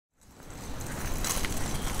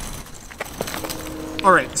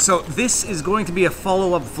Alright, so this is going to be a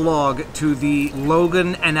follow-up vlog to the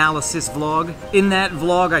Logan analysis vlog. In that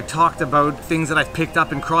vlog, I talked about things that I've picked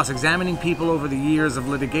up in cross-examining people over the years of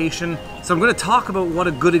litigation. So I'm going to talk about what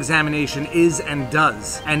a good examination is and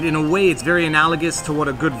does. And in a way, it's very analogous to what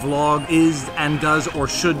a good vlog is and does or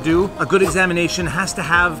should do. A good examination has to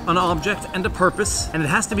have an object and a purpose, and it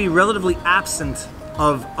has to be relatively absent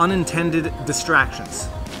of unintended distractions.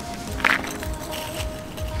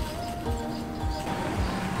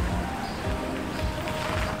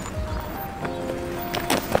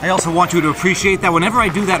 I also want you to appreciate that whenever I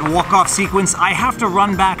do that walk-off sequence, I have to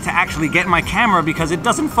run back to actually get my camera because it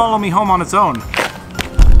doesn't follow me home on its own.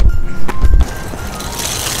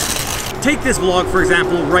 Take this vlog, for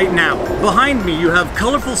example, right now. Behind me, you have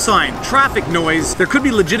colorful sign, traffic noise. There could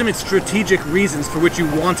be legitimate strategic reasons for which you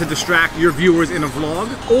want to distract your viewers in a vlog,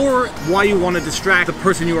 or why you want to distract the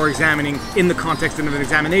person you are examining in the context of an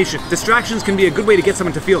examination. Distractions can be a good way to get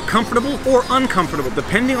someone to feel comfortable or uncomfortable,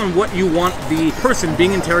 depending on what you want the person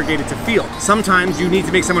being interrogated to feel. Sometimes you need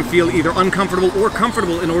to make someone feel either uncomfortable or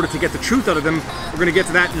comfortable in order to get the truth out of them. We're going to get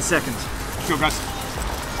to that in a second. Let's go, guys.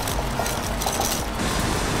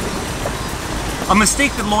 A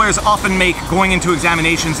mistake that lawyers often make going into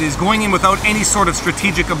examinations is going in without any sort of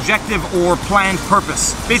strategic objective or planned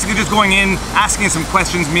purpose. Basically just going in, asking some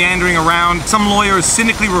questions, meandering around. Some lawyers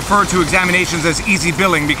cynically refer to examinations as easy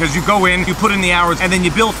billing because you go in, you put in the hours, and then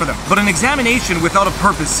you bill for them. But an examination without a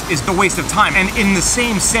purpose is a waste of time. And in the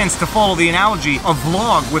same sense, to follow the analogy, a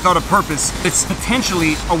vlog without a purpose, it's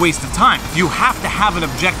potentially a waste of time. You have to have an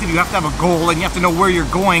objective, you have to have a goal, and you have to know where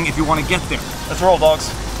you're going if you want to get there. Let's roll,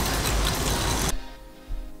 dogs.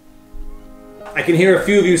 I can hear a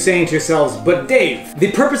few of you saying to yourselves, but Dave, the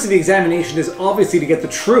purpose of the examination is obviously to get the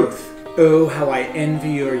truth. Oh, how I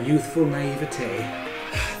envy your youthful naivete.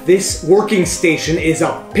 This working station is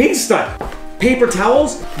a pigsty. Paper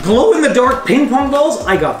towels, glow-in-the-dark ping pong balls,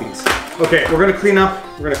 I got these. Okay, we're gonna clean up,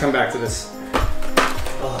 we're gonna come back to this.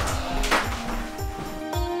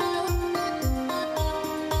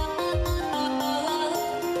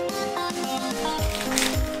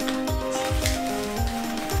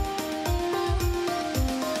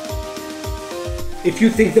 If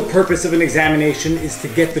you think the purpose of an examination is to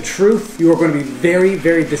get the truth, you are going to be very,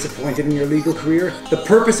 very disappointed in your legal career. The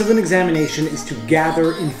purpose of an examination is to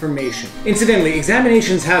gather information. Incidentally,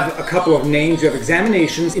 examinations have a couple of names. You have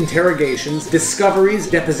examinations, interrogations, discoveries,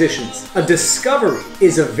 depositions. A discovery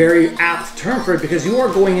is a very apt term for it because you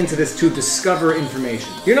are going into this to discover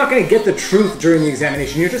information. You're not going to get the truth during the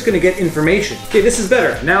examination, you're just going to get information. Okay, this is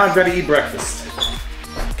better. Now I've got to eat breakfast.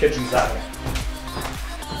 Kitchen's that way.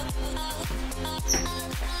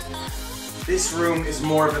 This room is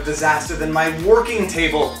more of a disaster than my working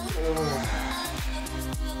table.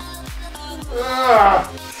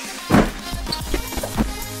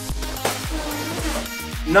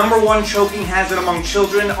 Number one choking hazard among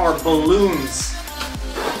children are balloons.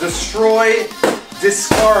 Destroy,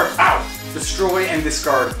 discard. Ow! Destroy and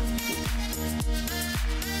discard.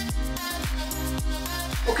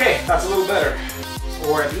 Okay, that's a little better.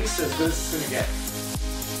 Or at least as good as it's gonna get.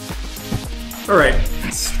 Alright,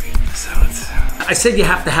 let's straighten this out. I said you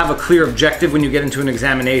have to have a clear objective when you get into an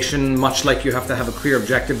examination, much like you have to have a clear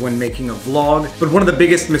objective when making a vlog. But one of the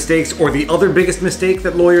biggest mistakes, or the other biggest mistake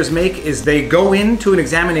that lawyers make, is they go into an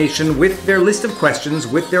examination with their list of questions,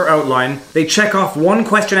 with their outline. They check off one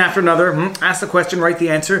question after another, ask the question, write the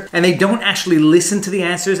answer, and they don't actually listen to the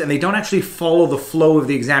answers, and they don't actually follow the flow of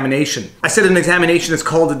the examination. I said an examination is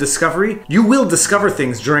called a discovery. You will discover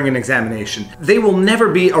things during an examination. They will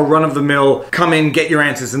never be a run-of-the-mill, come in, get your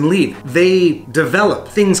answers, and leave. They develop.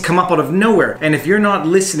 Things come up out of nowhere. And if you're not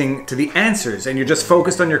listening to the answers and you're just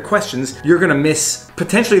focused on your questions, you're gonna miss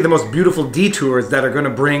potentially the most beautiful detours that are gonna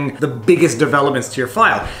bring the biggest developments to your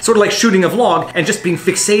file. Sort of like shooting a vlog and just being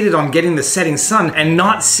fixated on getting the setting sun and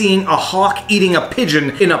not seeing a hawk eating a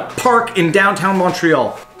pigeon in a park in downtown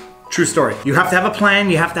Montreal. True story. You have to have a plan,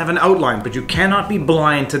 you have to have an outline, but you cannot be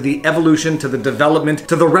blind to the evolution, to the development,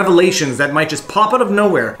 to the revelations that might just pop out of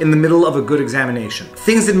nowhere in the middle of a good examination.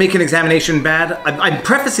 Things that make an examination bad, I'm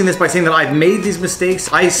prefacing this by saying that I've made these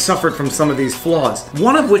mistakes. I suffered from some of these flaws.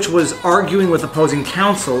 One of which was arguing with opposing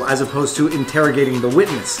counsel as opposed to interrogating the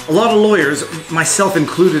witness. A lot of lawyers, myself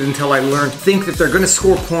included until I learned, think that they're going to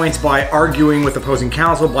score points by arguing with opposing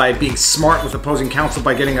counsel, by being smart with opposing counsel,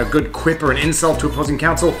 by getting a good quip or an insult to opposing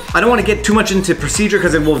counsel. I don't want to get too much into procedure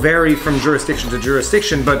because it will vary from jurisdiction to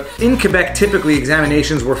jurisdiction, but in Quebec, typically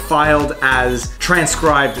examinations were filed as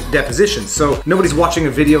transcribed depositions. So nobody's watching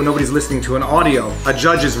a video, nobody's listening to an audio. A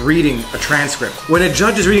judge is reading a transcript. When a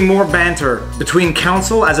judge is reading more banter between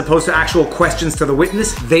counsel as opposed to actual questions to the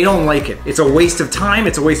witness, they don't like it. It's a waste of time,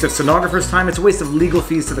 it's a waste of stenographer's time, it's a waste of legal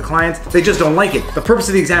fees to the client. They just don't like it. The purpose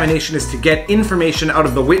of the examination is to get information out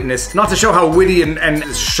of the witness, not to show how witty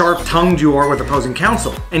and sharp-tongued you are with opposing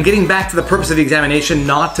counsel. And getting back to the purpose of the examination,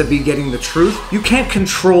 not to be getting the truth, you can't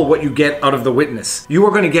control what you get out of the witness. You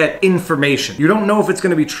are going to get information. You don't know if it's going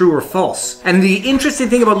to be true or false. And the interesting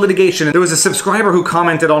thing about litigation, there was a subscriber who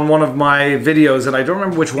commented on one of my videos, and I don't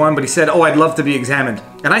remember which one, but he said, oh, I'd love to be examined.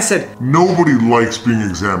 And I said, nobody likes being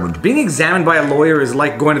examined. Being examined by a lawyer is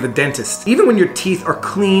like going to the dentist. Even when your teeth are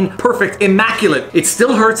clean, perfect, immaculate, it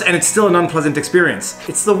still hurts and it's still an unpleasant experience.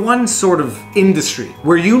 It's the one sort of industry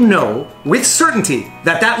where you know with certainty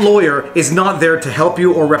that that lawyer is not there to help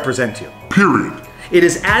you or represent you. Period. It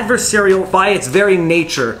is adversarial by its very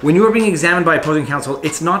nature. When you are being examined by opposing counsel,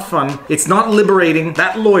 it's not fun, it's not liberating.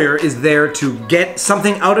 That lawyer is there to get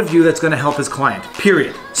something out of you that's going to help his client.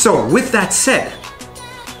 Period. So with that said,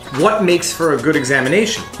 what makes for a good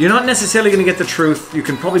examination? You're not necessarily going to get the truth. You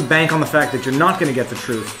can probably bank on the fact that you're not going to get the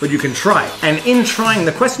truth, but you can try. And in trying,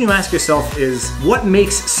 the question you ask yourself is, what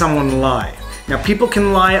makes someone lie? Now, people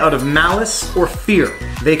can lie out of malice or fear.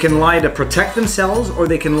 They can lie to protect themselves, or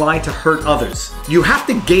they can lie to hurt others. You have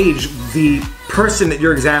to gauge the person that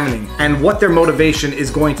you're examining and what their motivation is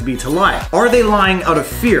going to be to lie. Are they lying out of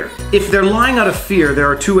fear? If they're lying out of fear, there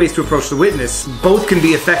are two ways to approach the witness. Both can be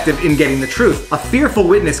effective in getting the truth. A fearful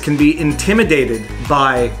witness can be intimidated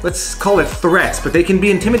by, let's call it threats, but they can be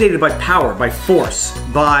intimidated by power, by force,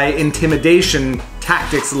 by intimidation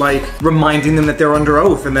tactics like reminding them that they're under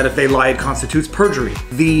oath and that if they lie it constitutes perjury.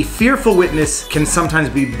 The fearful witness can sometimes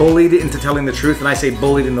be bullied into telling the truth, and I say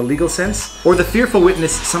bullied in the legal sense, or the fearful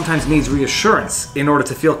witness sometimes needs reassurance in order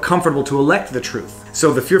to feel comfortable to elect the truth.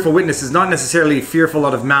 So the fearful witness is not necessarily fearful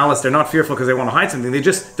out of malice, they're not fearful because they want to hide something, they're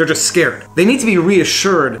just scared. They need to be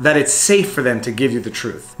reassured that it's safe for them to give you the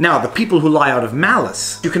truth. Now, the people who lie out of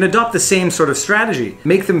malice, you can adopt the same sort of strategy.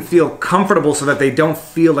 Make them feel comfortable so that they don't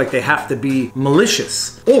feel like they have to be malicious.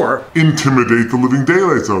 Or intimidate the living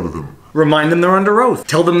daylights out of them. Remind them they're under oath.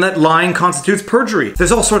 Tell them that lying constitutes perjury.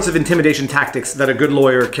 There's all sorts of intimidation tactics that a good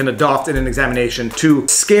lawyer can adopt in an examination to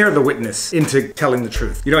scare the witness into telling the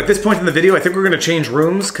truth. You know, at this point in the video, I think we're gonna change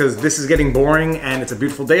rooms because this is getting boring and it's a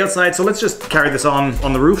beautiful day outside, so let's just carry this on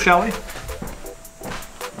the roof, shall we?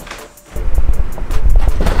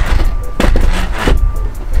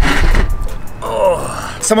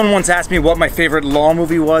 Someone once asked me what my favorite law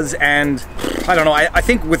movie was, and I don't know, I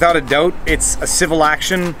think without a doubt it's a civil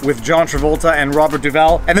action with John Travolta and Robert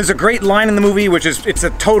Duvall. And there's a great line in the movie, which is, it's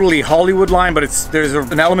a totally Hollywood line, but there's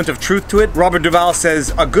an element of truth to it. Robert Duvall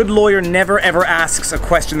says, a good lawyer never ever asks a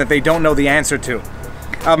question that they don't know the answer to.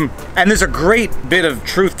 And there's a great bit of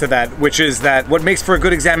truth to that, which is that what makes for a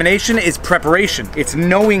good examination is preparation. It's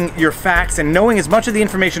knowing your facts and knowing as much of the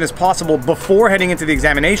information as possible before heading into the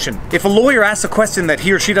examination. If a lawyer asks a question that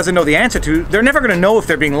he or she doesn't know the answer to, they're never going to know if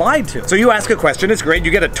they're being lied to. So you ask a question, it's great,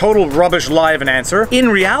 you get a total rubbish lie of an answer. In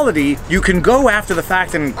reality, you can go after the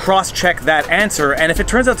fact and cross-check that answer, and if it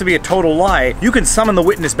turns out to be a total lie, you can summon the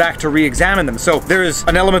witness back to re-examine them. So there's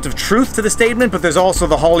an element of truth to the statement, but there's also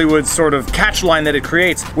the Hollywood sort of catch line that it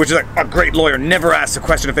creates, which is like, a great lawyer never asks a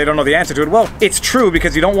question if they don't know the answer to it. Well, it's true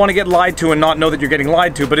because you don't want to get lied to and not know that you're getting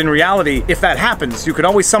lied to, but in reality, if that happens, you can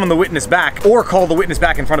always summon the witness back or call the witness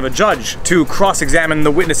back in front of a judge to cross-examine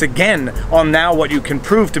the witness again on now what you can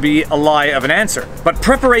prove to be a lie of an answer. But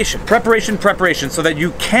preparation, so that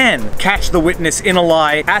you can catch the witness in a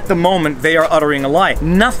lie at the moment they are uttering a lie.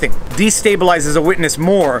 Nothing destabilizes a witness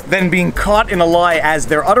more than being caught in a lie as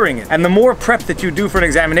they're uttering it. And the more prep that you do for an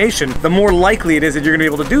examination, the more likely it is that you're going to be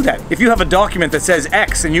able to do that. If you have a document that says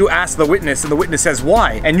X and you ask the witness and the witness says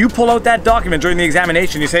Y, and you pull out that document during the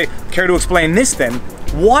examination, you say, care to explain this then?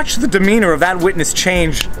 Watch the demeanor of that witness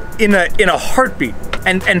change in a heartbeat.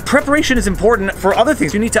 And preparation is important for other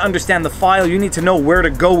things. You need to understand the file, you need to know where to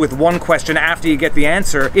go with one question after you get the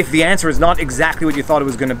answer if the answer is not exactly what you thought it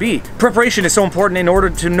was going to be. Preparation is so important in order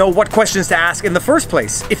to know what questions to ask in the first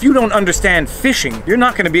place. If you don't understand fishing, you're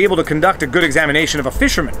not going to be able to conduct a good examination of a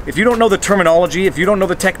fisherman. If you don't know the terminology, if you don't know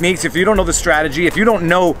the techniques, if you don't know the strategy, if you don't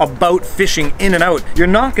know about fishing in and out, you're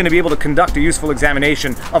not going to be able to conduct a useful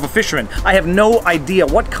examination of a fisherman. I have no idea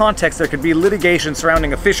what context there could be litigation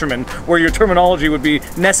surrounding a fisherman where your terminology would be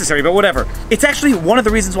be necessary, but whatever. It's actually one of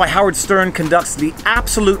the reasons why Howard Stern conducts the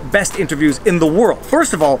absolute best interviews in the world.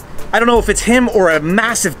 First of all, I don't know if it's him or a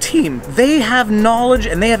massive team. They have knowledge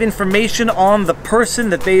and they have information on the person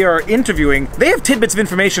that they are interviewing. They have tidbits of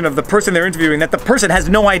information of the person they're interviewing that the person has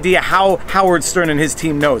no idea how Howard Stern and his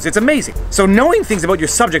team knows. It's amazing. So knowing things about your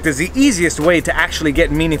subject is the easiest way to actually get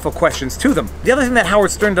meaningful questions to them. The other thing that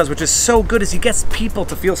Howard Stern does, which is so good, is he gets people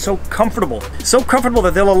to feel so comfortable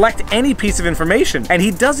that they'll elect any piece of information. And he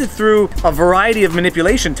does it through a variety of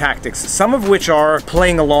manipulation tactics, some of which are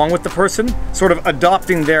playing along with the person, sort of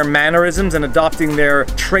adopting their mannerisms and adopting their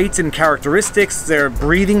traits and characteristics, their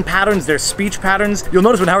breathing patterns, their speech patterns. You'll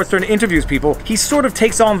notice when Howard Stern interviews people, he sort of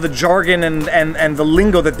takes on the jargon and the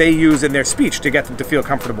lingo that they use in their speech to get them to feel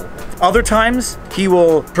comfortable. Other times, he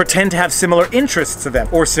will pretend to have similar interests to them,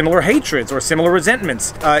 or similar hatreds, or similar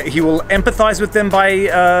resentments. He will empathize with them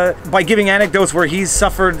by giving anecdotes where he's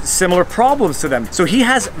suffered similar problems to them. So he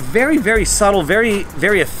has very, very subtle, very,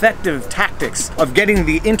 very effective tactics of getting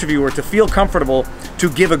the interviewer to feel comfortable to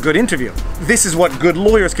give a good interview. This is what good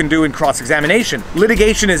lawyers can do in cross-examination.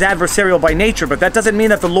 Litigation is adversarial by nature, but that doesn't mean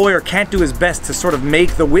that the lawyer can't do his best to sort of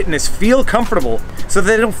make the witness feel comfortable so that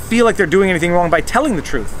they don't feel like they're doing anything wrong by telling the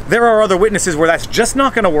truth. There are other witnesses where that's just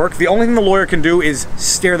not going to work. The only thing the lawyer can do is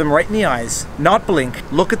stare them right in the eyes, not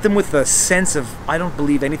blink, look at them with a sense of, I don't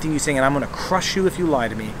believe anything you're saying and I'm going to crush you if you lie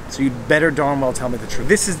to me, so you'd better darn well tell me the truth.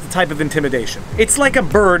 This is the type of intimidation. It's like a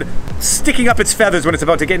bird sticking up its feathers when it's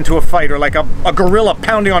about to get into a fight, or like a gorilla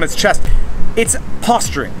pounding on its chest. It's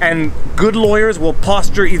posturing, and good lawyers will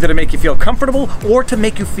posture either to make you feel comfortable or to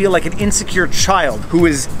make you feel like an insecure child who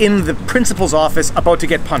is in the principal's office about to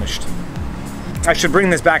get punished. I should bring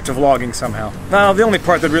this back to vlogging somehow. Now, the only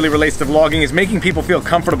part that really relates to vlogging is making people feel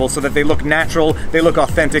comfortable so that they look natural, they look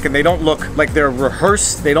authentic, and they don't look like they're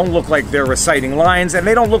rehearsed, they don't look like they're reciting lines, and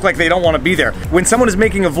they don't look like they don't want to be there. When someone is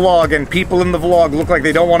making a vlog and people in the vlog look like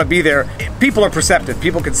they don't want to be there, people are perceptive,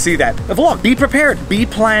 people can see that. A vlog, be prepared, be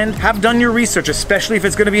planned, have done your research, especially if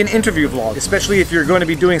it's going to be an interview vlog, especially if you're going to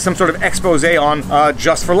be doing some sort of expose on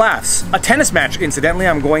Just for Laughs. A tennis match, incidentally,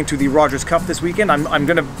 I'm going to the Rogers Cup this weekend.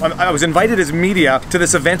 I was invited as media to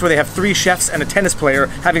this event where they have 3 chefs and a tennis player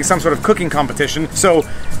having some sort of cooking competition. So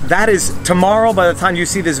that is tomorrow. By the time you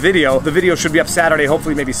see this video, the video should be up Saturday,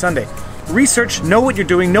 hopefully maybe Sunday. Research, know what you're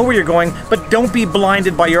doing, know where you're going, but don't be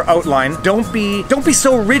blinded by your outline. Don't be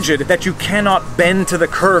so rigid that you cannot bend to the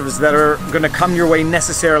curves that are going to come your way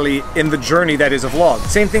necessarily in the journey that is a vlog.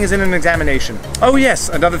 Same thing as in an examination. Oh yes,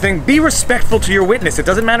 another thing, be respectful to your witness. It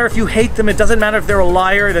doesn't matter if you hate them, it doesn't matter if they're a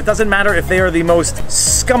liar, it doesn't matter if they are the most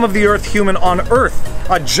scum of the earth human on earth.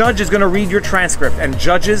 A judge is going to read your transcript, and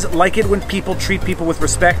judges like it when people treat people with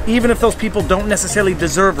respect, even if those people don't necessarily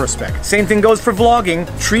deserve respect. Same thing goes for vlogging.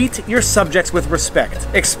 Treat your subjects with respect.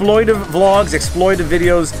 Exploitive vlogs, exploitive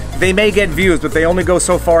videos, they may get views, but they only go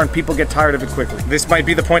so far and people get tired of it quickly. This might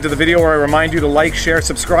be the point of the video where I remind you to like, share,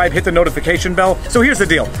 subscribe, hit the notification bell. So here's the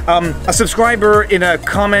deal. A subscriber in a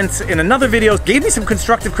comment in another video gave me some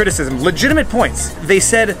constructive criticism, legitimate points. They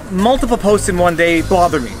said multiple posts in one day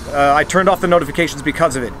bother me. I turned off the notifications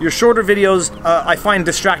because of it. Your shorter videos I find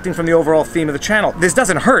distracting from the overall theme of the channel. This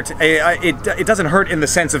doesn't hurt. It doesn't hurt in the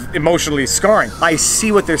sense of emotionally scarring. I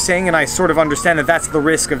see what they're saying and I sort of understand that that's the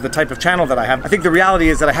risk of the type of channel that I have. I think the reality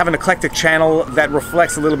is that I have an eclectic channel that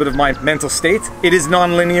reflects a little bit of my mental state. It is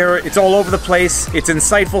non-linear, it's all over the place, it's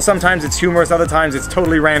insightful sometimes, it's humorous other times, it's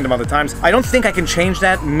totally random other times. I don't think I can change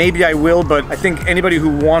that, maybe I will, but I think anybody who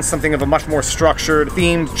wants something of a much more structured,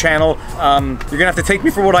 themed channel, you're gonna have to take me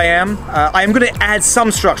for what I am. I'm gonna add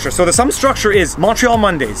some structure. So the some structure is Montreal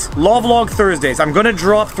Mondays, Law Vlog Thursdays. I'm gonna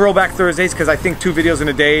drop Throwback Thursdays because I think 2 videos in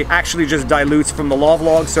a day actually just dilutes from the Law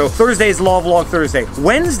Vlog. So Thursday's Law Vlog Thursday.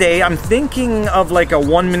 Wednesday, I'm thinking of like a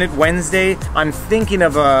 1-minute Wednesday. I'm thinking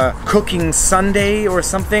of a cooking Sunday or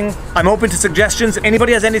something. I'm open to suggestions.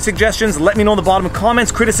 Anybody has any suggestions, let me know in the bottom.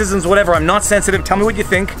 Comments, criticisms, whatever. I'm not sensitive. Tell me what you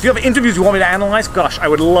think. If you have interviews you want me to analyze, gosh, I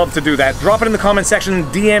would love to do that. Drop it in the comment section,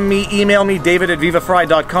 DM me, email me,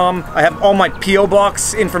 david@vivafrei.com. I have all my P.O.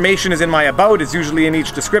 box information is in my about. It's usually in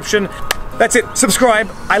each description. That's it. Subscribe.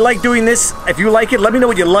 I like doing this. If you like it, let me know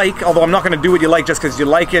what you like, although I'm not going to do what you like just because you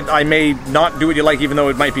like it. I may not do what you like even though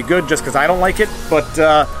it might be good just because I don't like it, but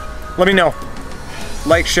let me know.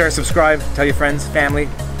 Like, share, subscribe, tell your friends, family,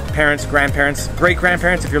 parents, grandparents,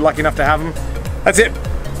 great-grandparents if you're lucky enough to have them. That's it.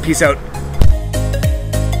 Peace out.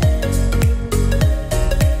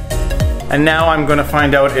 And now I'm going to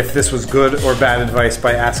find out if this was good or bad advice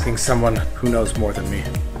by asking someone who knows more than me.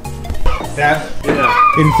 Dad? Yeah.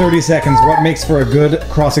 In 30 seconds, what makes for a good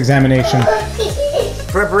cross-examination?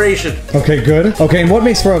 Preparation. Okay, good. Okay, and what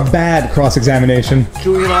makes for a bad cross-examination?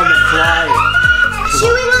 Doing it on the fly.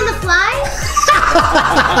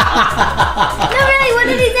 really, what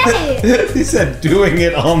did he say? He said doing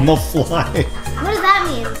it on the fly. What does that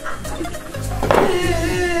mean?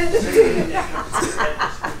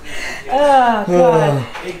 Oh, God.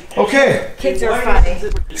 Okay. Kids are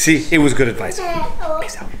funny. See, it was good advice.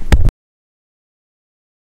 Peace out.